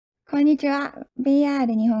こんにちは。VR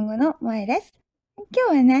日本語の萌えです。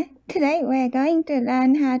今日はね、Today we're going to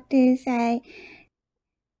learn how to say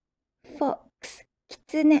fox, キ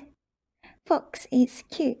ツネ. Fox is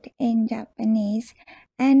cute in Japanese.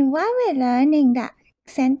 And while we're learning that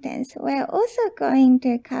sentence, we're also going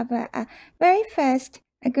to cover a very first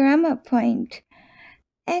grammar point.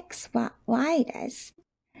 XはYです.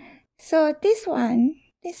 So this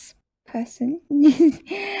person,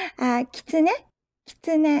 キツネ.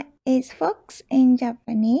 Kitsune is fox in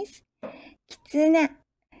Japanese. キツ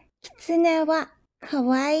ネはか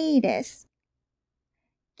わいいです。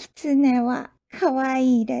キツネはかわ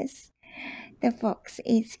いいです。The fox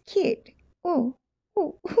is cute. Oh,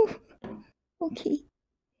 okay.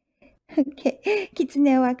 Okay. キツ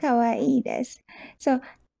ネはかわいいです。So,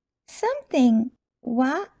 something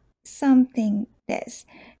は something です。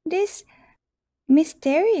This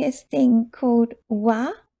mysterious thing called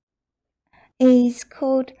は is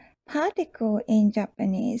called particle in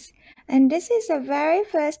Japanese. And this is the very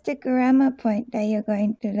first grammar point that you're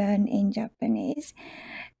going to learn in Japanese.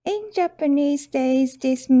 In Japanese, there is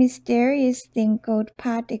this mysterious thing called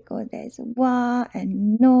particle. There's wa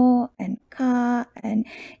and no and ka, and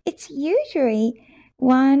it's usually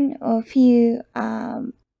one or few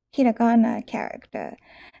hiragana character.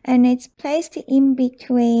 And it's placed in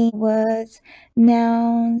between words,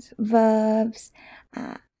 nouns, verbs,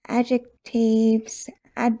 adjectives,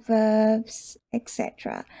 adverbs,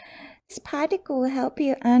 etc. This particle will help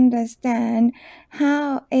you understand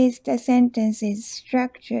how is the sentence is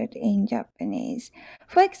structured in Japanese.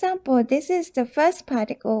 For example, this is the first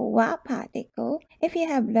particle, wa particle. If you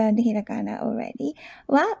have learned hiragana already,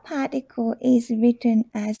 wa particle is written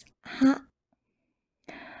as ha.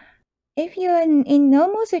 If you're in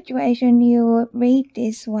normal situation, you would read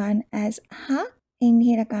this one as ha in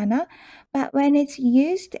hiragana, but when it's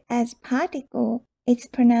used as particle, it's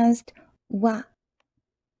pronounced wa.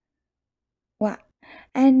 Wa.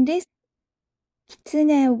 And this キツ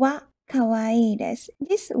ネはかわいいです.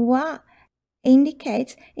 This wa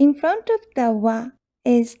indicates in front of the wa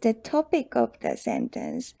is the topic of the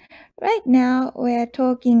sentence. Right now, we're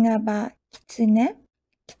talking about キツネ.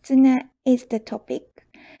 キツネ is the topic.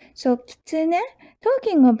 So キツネ,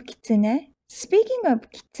 talking of キツネ, speaking of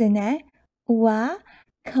キツネは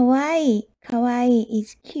かわいい. かわいい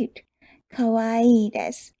is cute. かわいい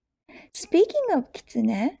です. Speaking of キツ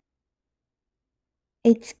ネ,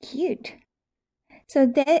 it's cute. So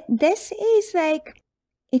this is like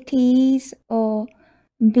it is or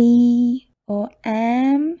be or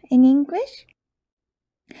am in English.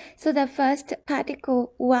 So the first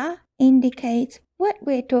particle wa indicates what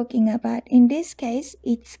we're talking about. In this case,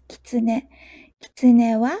 it's キツネ. キツ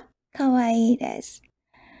ネはかわいいです.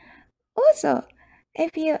 Also,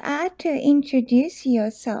 if you are to introduce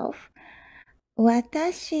yourself,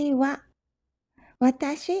 私は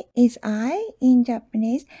Watashi is I in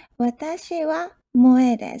Japanese. 私は萌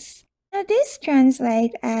えです. Now this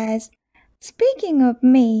translates as, speaking of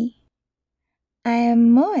me, I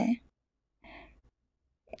am moe.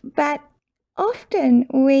 But often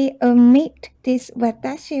we omit this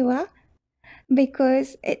watashi wa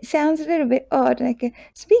because it sounds a little bit odd, like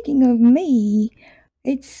speaking of me,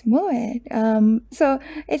 it's moe. So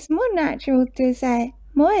it's more natural to say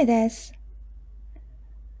moe desu.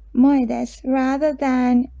 Moe desu rather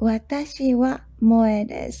than watashi wa moe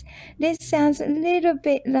desu. This sounds a little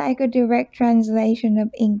bit like a direct translation of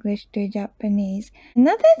English to Japanese.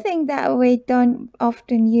 Another thing that we don't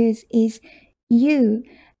often use is you,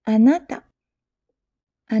 あなた.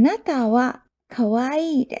 あなたはかわ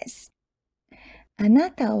いいです. あな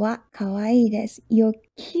たはかわいいです. You're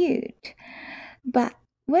cute. But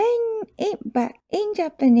in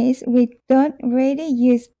Japanese, we don't really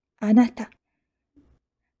use あなた.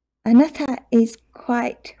 あなた is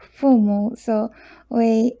quite formal, so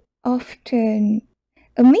we often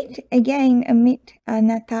omit あ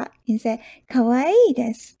なた and say かわいい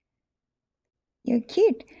です. You're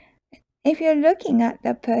cute. If you're looking at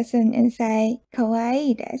the person and say かわ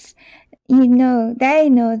いいです, they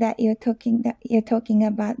know that you're talking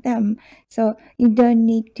about them. So you don't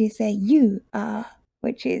need to say you are,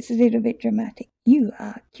 which is a little bit dramatic. You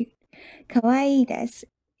are cute. かわいいです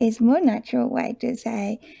is more natural way to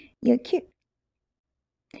say you're cute.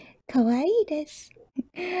 かわいいです.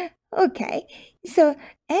 Okay, so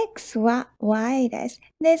Xは Y です.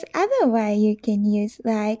 There's other way you can use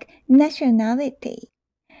like nationality.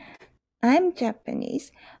 I'm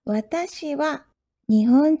Japanese. 私は日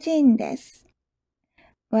本人です.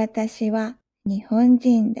 私は日本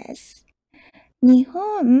人です. 日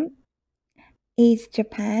本 is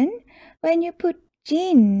Japan. When you put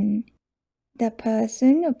人 the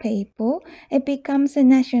person or people, it becomes a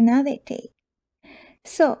nationality.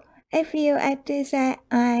 So, if you had to say,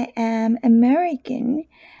 I am American,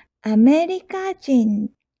 アメリカ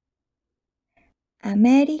人 I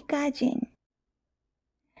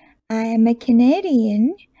am a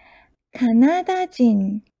Canadian, カナダ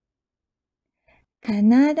人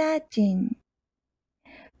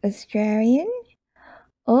Australian,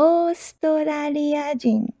 オーストラリア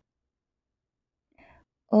人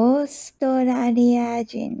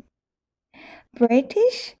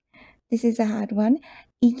British, this is a hard one,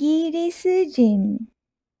 イギリス人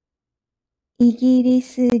I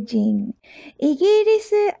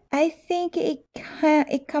think it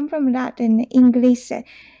come from Latin English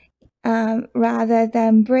rather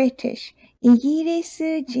than British. イギリ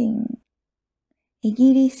ス人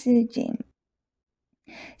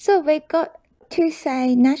So we got to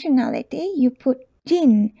say nationality. You put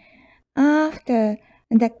jin after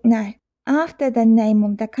the name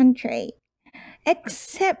of the country.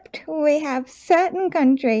 Except we have certain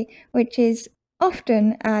country which is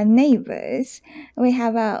often our neighbors. We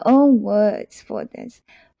have our own words for this.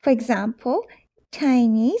 For example,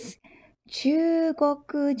 Chinese, 中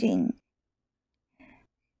国人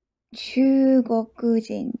中国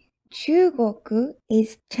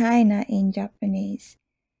is China in Japanese.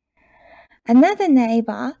 Another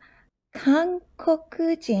neighbor, 韓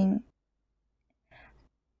国人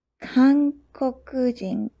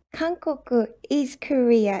Hankoku is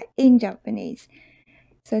Korea in Japanese.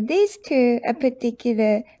 So these two are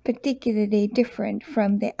particularly different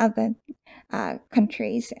from the other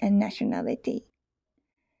countries and nationality.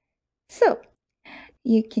 So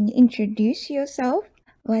you can introduce yourself.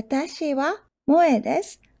 私は萌えで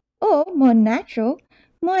す or more natural,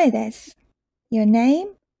 萌えです Your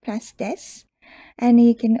name plus です And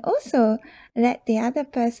you can also let the other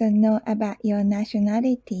person know about your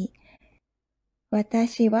nationality.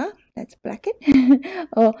 私は that's bracket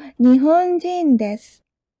or 日本人です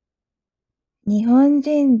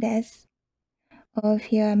or if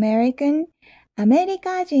you're American アメリ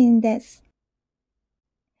カ人です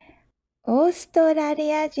オーストラ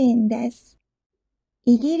リア人です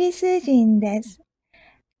イギリス人です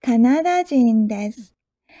カナダ人です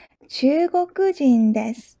中国人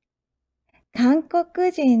です韓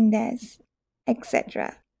国人です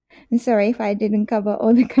etc. I'm sorry if I didn't cover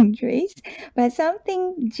all the countries, but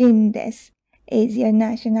something jin desu is your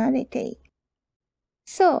nationality.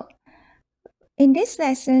 So, in this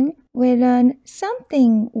lesson, we learn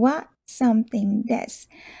something wa something desu.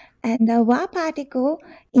 And the wa particle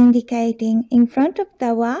indicating in front of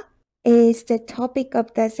the wa is the topic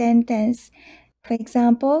of the sentence. For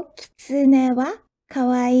example, 狐はか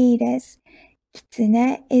わいいです.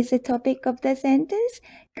 Kitsune is the topic of the sentence.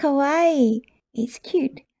 Kawaii is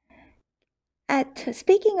cute.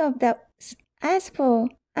 Speaking of the, as for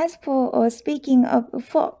or speaking of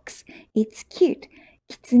fox, it's cute.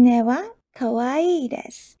 Kitsune wa kawaii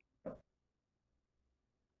desu.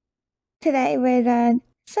 Today we learned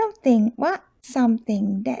something wa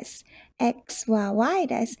something desu. X wa Y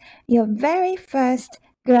desu. Your very first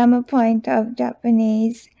grammar point of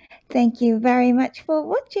Japanese. Thank you very much for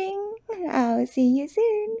watching. I'll see you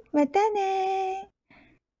soon. またね。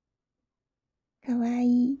かわ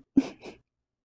いい。